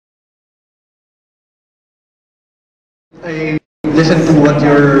I listen to what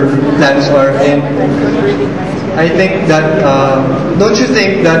your plans are, and I think that don't you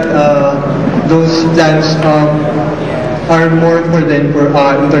think that those plans are more for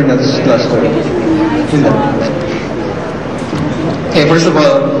internal cluster? Okay, first of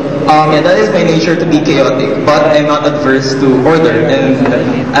all, yeah, that is my nature to be chaotic, but I'm not adverse to order. And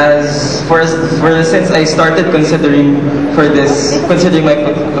since I started consider running for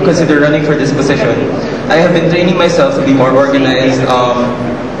this position, I have been training myself to be more organized.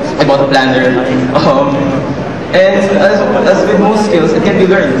 I bought a planner, and as with most skills, it can be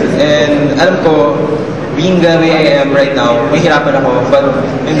learned. And alam ko, being the way I am right now, mahirapan ako. But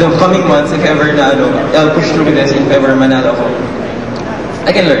in the coming months, if ever na I'll push through this. If ever manalo ako,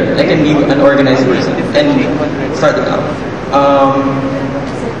 I can learn. I can be an organized person and start it out.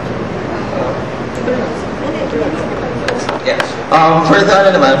 Yeah.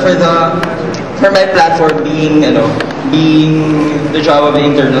 For my platform being the job of the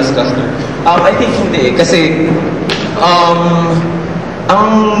internal cluster. I think hindi kasi ang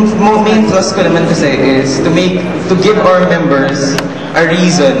main thrust ko naman kasi is to give our members a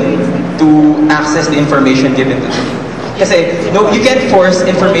reason to access the information given to them. Kasi no, you can't force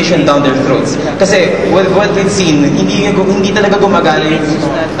information down their throats. Kasi with what we've seen, hindi talaga gumagana yung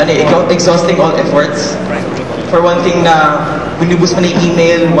exhausting all efforts. For one thing na binubus mo na yung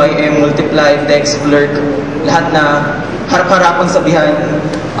email, YM, multiply, text, lurk, lahat na harap-harapan sabihan,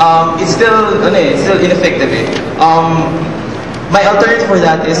 it's still ineffective eh. My alternative for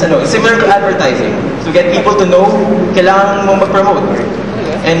that is similar to advertising. To get people to know, kailangan mo mag-promote.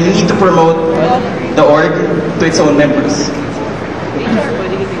 And we need to promote the org to its own members.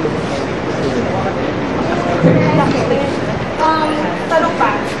 Tanong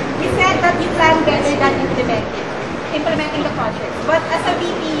pa, you said that you plan better than implementing the project. But as a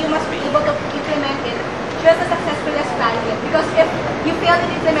VP, you must be able to implement it just as successfully as planning it. Because if you fail in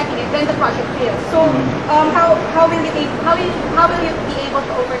implementing it, then the project fails. So how will you be able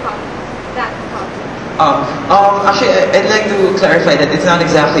to overcome that problem? Actually, I'd like to clarify that it's not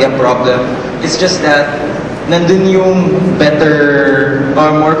exactly a problem. It's just that nandun yung better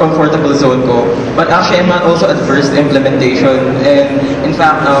or more comfortable zone ko. But actually, I'm not also adverse to implementation. And in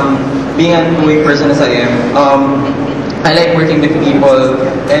fact, being a two-way person as I am, I like working with people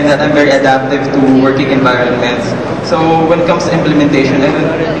and that I'm very adaptive to working environments. So when it comes to implementation,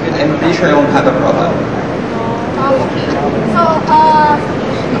 I'm pretty sure I won't have a problem. Okay. So,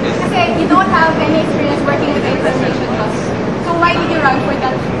 kasi you don't have any experience working with implementation costs. So why did you run for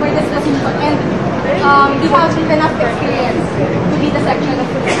this position? And do you have enough experience to be the section of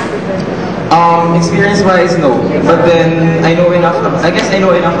the Experience-wise, no. But then I know enough. I guess I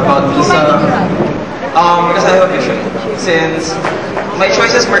know enough about MISA. Because I have a vision. Since my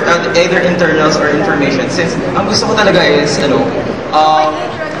choices were either internals or information. Since ang gusto ko talaga is why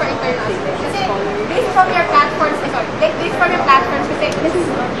did you run for internals? Kasi based from your platforms, kasi this is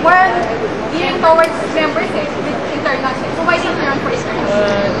more gearing towards members with internals. So why did you run for internals?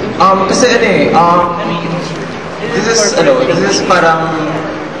 Kasi this is parang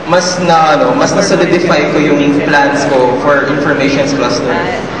mas na solidify ko yung plans ko for information cluster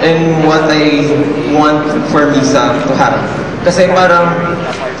and what I want for MISA to have. Kasi parang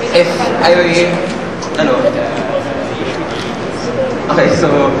if okay,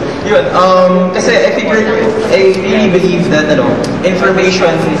 so yun. Kasi I really believe that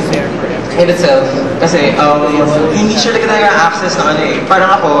information in itself, kasi hindi siya talaga access na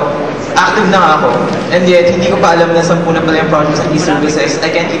parang ako, active na nga ako, and yet hindi ko pa alam na 10 na pala yung projects and e-services. I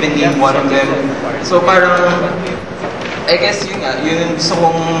can't even name one of them. So parang, I guess yun yung gusto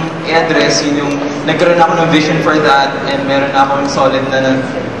kong i-address, yun yung nagkaroon ako ng vision for that, and meron na akong solid na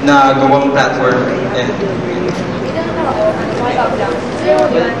gawang platform. And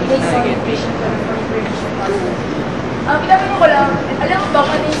Pinatanong ko lang, alam mo ba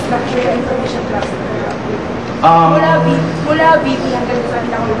kung ano yung structure ng information cluster? Mula VP hanggang sa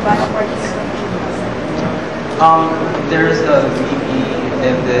pinakuluban ng parties information cluster? There's a VP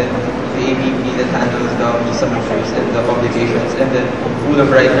and then the AVP that handles the MISA motions and the publications, and then pool of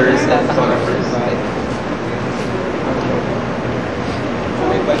writers and photographers.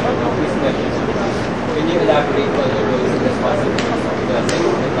 Can you elaborate on your roles and responsibilities of the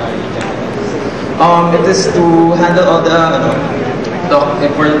Secretary General? It is to handle all the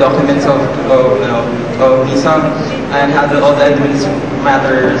important documents of MISA and handle all the administrative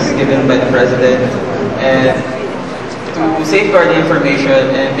matters given by the President, and to safeguard the information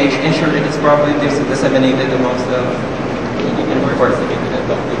and ensure that it's properly disseminated amongst the workforce.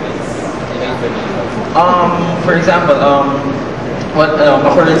 Documents. For example,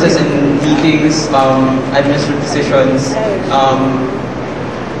 occurrences in meetings, administrative decisions.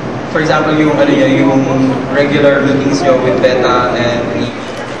 For example, yung regular meetings nyo with Beta and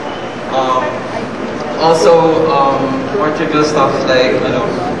also more trivial stuff like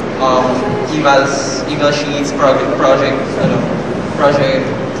email sheets, project.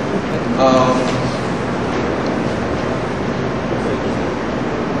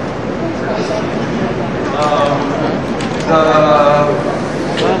 The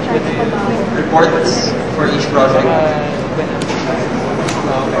reports for each project.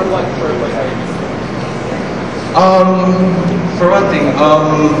 For one thing,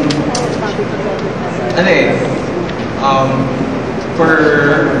 for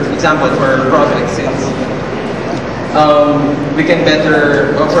example, for projects, since we can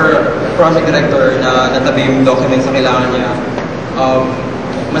better, for project director na natabi yung documents na kailangan niya,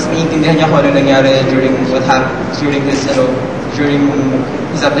 mas maiintindihan niya kung ano nangyari during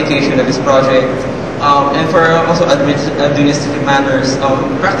his application of his project. And for also administrative matters,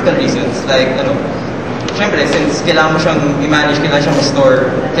 practical reasons, like, syempre, since kailangan mo siyang i-manage, kailangan siyang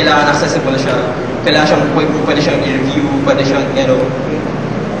ma-store, kailangan accessible siya, kailangan siyang, pwede siyang i-review, pwede siyang,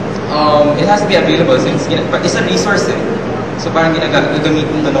 it has to be available since it's a resource eh. So parang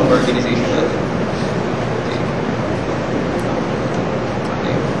gagamitin ng organization natin.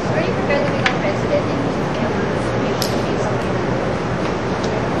 Are you prepared to become president in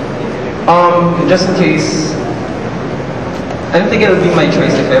just in case, I don't think it'll be my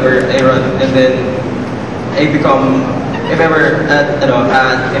choice if ever I run and then I become, if ever at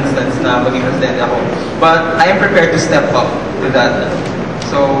instance na maging president ako. But I am prepared to step up with that.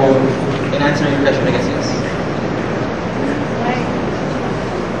 So, in answering your question, I guess yes.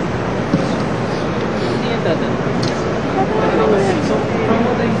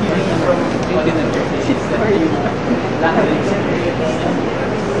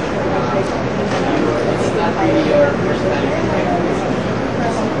 Your personality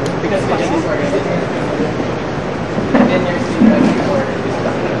because the is organized and you're still before this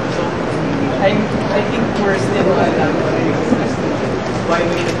background. So I think we're still as to why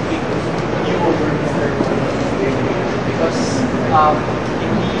we should pick you over Mr. Because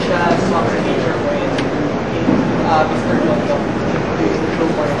hindi siya soccer nature mo in Mr. London to show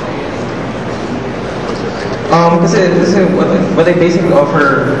more experience. Kasi what I basically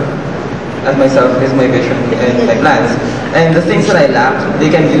offer as myself is my vision and my plans. And the things that I lack, they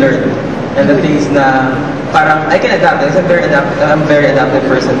can be learned. And the things na parang I can adapt. I'm a very adaptive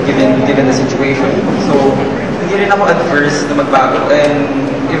person given the situation. So hindi rin ako adverse na magbago. And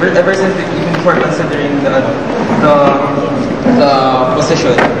ever since even before considering the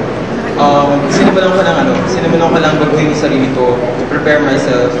position, sinimulan ko lang baguhin yung sarili ko to prepare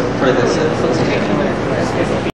myself for this.